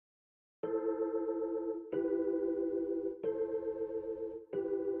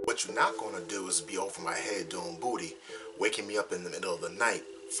What you're not gonna do is be over my head doing booty, waking me up in the middle of the night,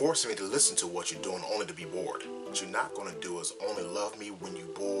 forcing me to listen to what you're doing only to be bored. What you're not gonna do is only love me when you're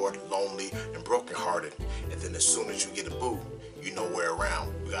bored, lonely, and brokenhearted. And then as soon as you get a boo, you know we're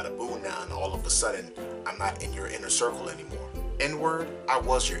around. We got a boo now, and all of a sudden, I'm not in your inner circle anymore. N-word, I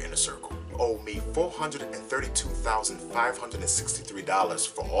was your inner circle. You owe me $432,563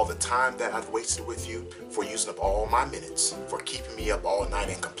 for all the time that I've wasted with you, for using up all my minutes, for keeping me up all night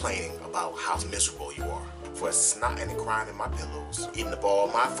and complaining about how miserable you are, for snotting and crying in my pillows, eating up all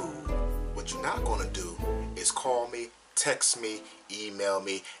my food. What you're not gonna do is call me, text me, email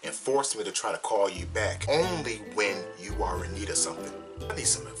me, and force me to try to call you back only when you are in need of something. I need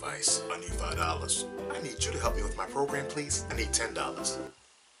some advice. I need $5. I need you to help me with my program, please. I need $10.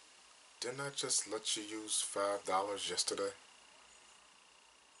 Didn't I just let you use $5 yesterday?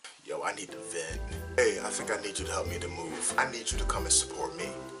 Yo, I need to vent. Hey, I think I need you to help me to move. I need you to come and support me.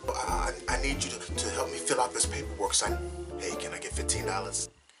 I need you to help me fill out this paperwork, son. Hey, can I get $15?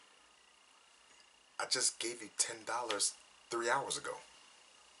 I just gave you $10 3 hours ago.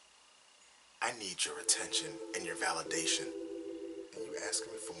 I need your attention and your validation. And you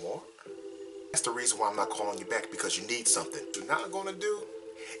asking me for more? That's the reason why I'm not calling you back, because you need something. What you're not gonna do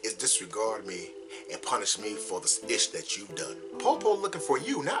is disregard me and punish me for the ish that you've done. Popo looking for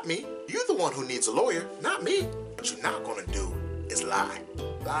you, not me. You're the one who needs a lawyer, not me. What you're not gonna do is lie.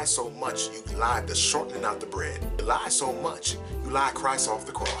 Lie so much, you lie to shortening out the bread. You lie so much, you lie Christ off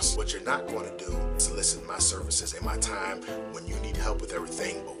the cross. What you're not gonna do is listen to my services and my time when you need help with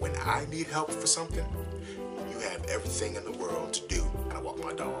everything. But when I need help for something, you have everything in the world to do. I gotta walk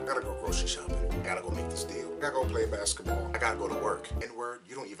my dog, I gotta go grocery shopping, I gotta go make this deal, I gotta go play basketball, I gotta go to work. N-word,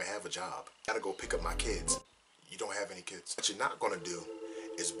 you don't even have a job. I gotta go pick up my kids. You don't have any kids. What you're not gonna do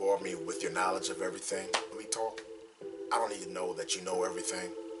is bore me with your knowledge of everything. When we talk, I don't even know that you know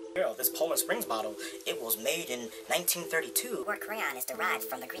everything. Girl, this Poland Springs bottle, it was made in 1932. The word crayon is derived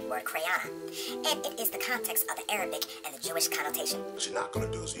from the Greek word crayon, and it is the context of the Arabic and the Jewish connotation. What you're not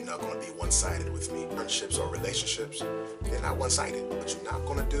gonna do is you're not gonna be one-sided with me. Friendships or relationships, they're not one-sided. What you're not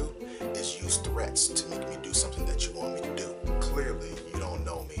gonna do is use threats to make me do something that you want me to do. Clearly, you don't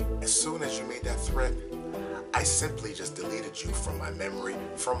know me. As soon as you made that threat, I simply just deleted you from my memory,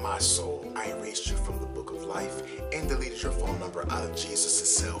 from my soul. I erased you from the book of life and deleted your phone number out of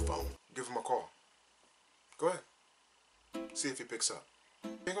Jesus' cell phone. Give him a call. Go ahead. See if he picks up.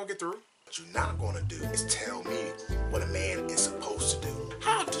 You ain't gonna get through. What you're not gonna do is tell me what a man is supposed to do.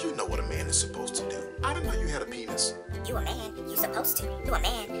 How do you know what a man is supposed to do? I didn't know you had a penis. You a man, you supposed to. You a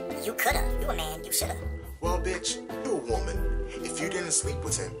man, you coulda. You a man, you shoulda. Well, bitch, you a woman. If you didn't sleep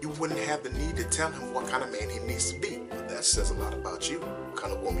with him, you wouldn't have the need to tell him what kind of man he needs to be. But that says a lot about you, what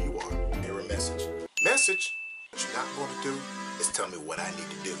kind of woman you are. Hear a message. Message? What you're not going to do is tell me what I need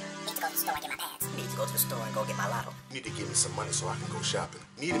to do. Need to go to the store and get my pads. Need to go to the store and go get my lotto. You need to give me some money so I can go shopping.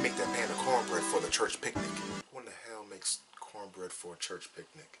 You need to make that pan of cornbread for the church picnic. Who in the hell makes cornbread for a church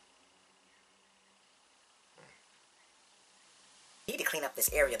picnic? You need to clean up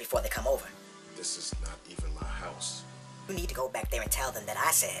this area before they come over. This is not even my house. You need to go back there and tell them that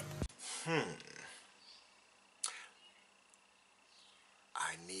I said.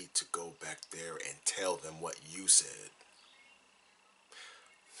 I need to go back there and tell them what you said.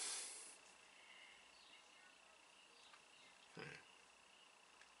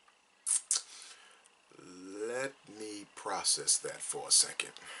 Let me process that for a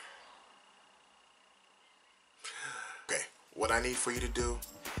second. Okay, what I need for you to do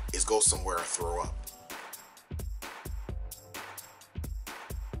is go somewhere and throw up.